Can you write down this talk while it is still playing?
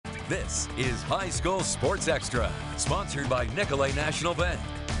This is High School Sports Extra, sponsored by Nicolet National Bank,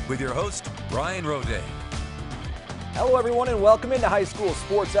 with your host, Brian Roday. Hello, everyone, and welcome into High School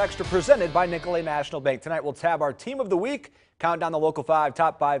Sports Extra, presented by Nicolet National Bank. Tonight, we'll tab our Team of the Week, count down the Local 5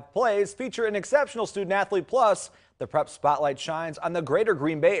 top 5 plays, feature an exceptional student athlete, plus the Prep Spotlight shines on the greater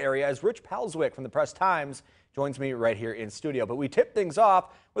Green Bay area as Rich Palswick from the Press-Times joins me right here in studio. But we tip things off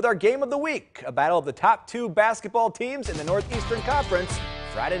with our Game of the Week, a battle of the top 2 basketball teams in the Northeastern Conference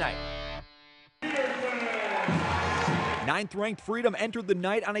Friday night. 9th-ranked Freedom entered the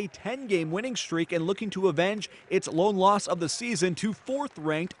night on a 10-game winning streak and looking to avenge its lone loss of the season to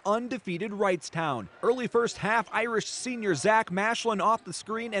 4th-ranked undefeated Wrightstown. Early first half, Irish senior Zach Mashlin off the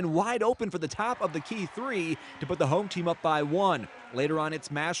screen and wide open for the top of the key three to put the home team up by 1. Later on, it's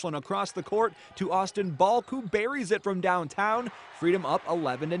Mashlin across the court to Austin Balk, who buries it from downtown. Freedom up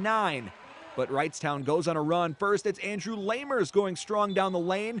 11-9. But Wrightstown goes on a run. First, it's Andrew Lamers going strong down the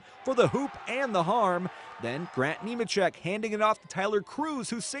lane for the hoop and the harm. Then Grant Nemechek handing it off to Tyler Cruz,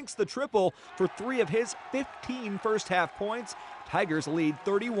 who sinks the triple for 3 of his 15 first-half points. Tigers lead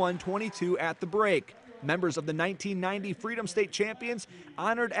 31-22 at the break. Members of the 1990 Freedom State champions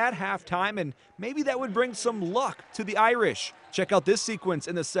honored at halftime, and maybe that would bring some luck to the Irish. Check out this sequence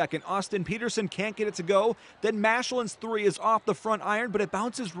in the second. Austin Peterson can't get it to go. Then Mashlin's 3 is off the front iron, but it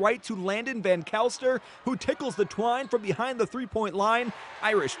bounces right to Landon Van Kelster, who tickles the twine from behind the three-point line.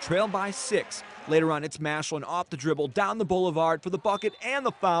 Irish trail by 6. Later on, it's Mashlin off the dribble down the boulevard for the bucket and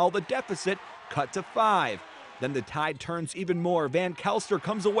the foul. The deficit cut to 5. Then the tide turns even more. Van Kelster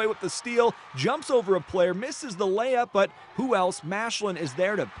comes away with the steal, jumps over a player, misses the layup, but who else? Mashlin is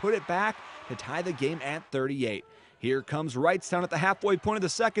there to put it back to tie the game at 38. Here comes Wrightstown at the halfway point of the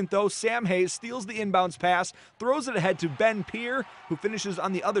second, though. Sam Hayes steals the inbounds pass, throws it ahead to Ben Peer, who finishes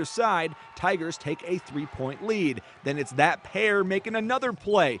on the other side. Tigers take a 3-point lead. Then it's that pair making another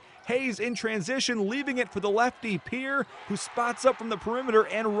play. Hayes in transition, leaving it for the lefty Peer, who spots up from the perimeter,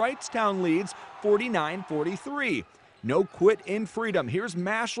 and Wrightstown leads 49-43. No quit in Freedom. Here's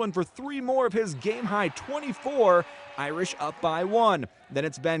Mashlin for 3 more of his game-high 24. Irish up by 1. Then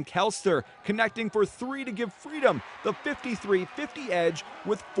it's Ben Kelster connecting for 3 to give Freedom the 53-50 edge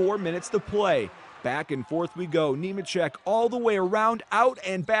with 4 minutes to play. Back and forth we go. Nemechek all the way around, out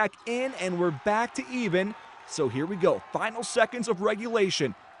and back in, and we're back to even. So here we go. Final seconds of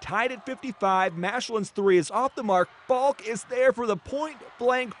regulation. Tied at 55. Mashlin's 3 is off the mark. Balk is there for the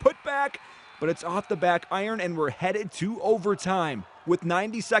point-blank putback, but it's off the back iron, and we're headed to overtime. With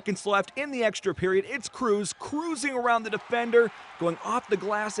 90 seconds left in the extra period, it's Cruz cruising around the defender, going off the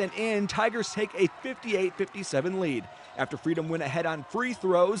glass and in. Tigers take a 58-57 lead. After Freedom went ahead on free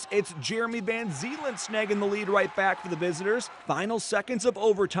throws, it's Jeremy Van Zeeland snagging the lead right back for the visitors. Final seconds of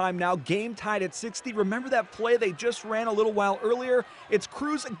overtime now, game tied at 60. Remember that play they just ran a little while earlier? It's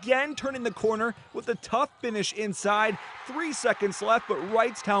Cruz again turning the corner with a tough finish inside. 3 seconds left, but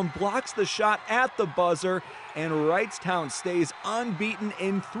Wrightstown blocks the shot at the buzzer, and Wrightstown stays unbeaten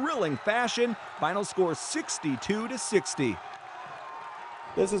in thrilling fashion. Final score 62-60.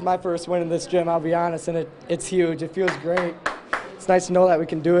 This is my first win in this gym, I'll be honest, and it's huge. It feels great. It's nice to know that we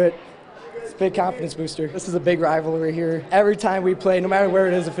can do it. It's a big confidence booster. This is a big rivalry here. Every time we play, no matter where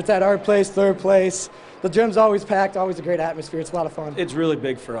it is, if it's at our place, third place, the gym's always packed, always a great atmosphere. It's a lot of fun. It's really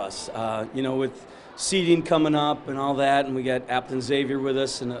big for us. With seeding coming up and all that, and we got Appleton Xavier with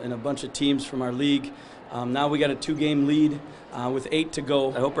us and a bunch of teams from our league. Now we got a 2-game lead with 8 to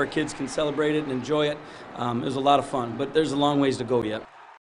go. I hope our kids can celebrate it and enjoy it. It was a lot of fun, but there's a long ways to go yet.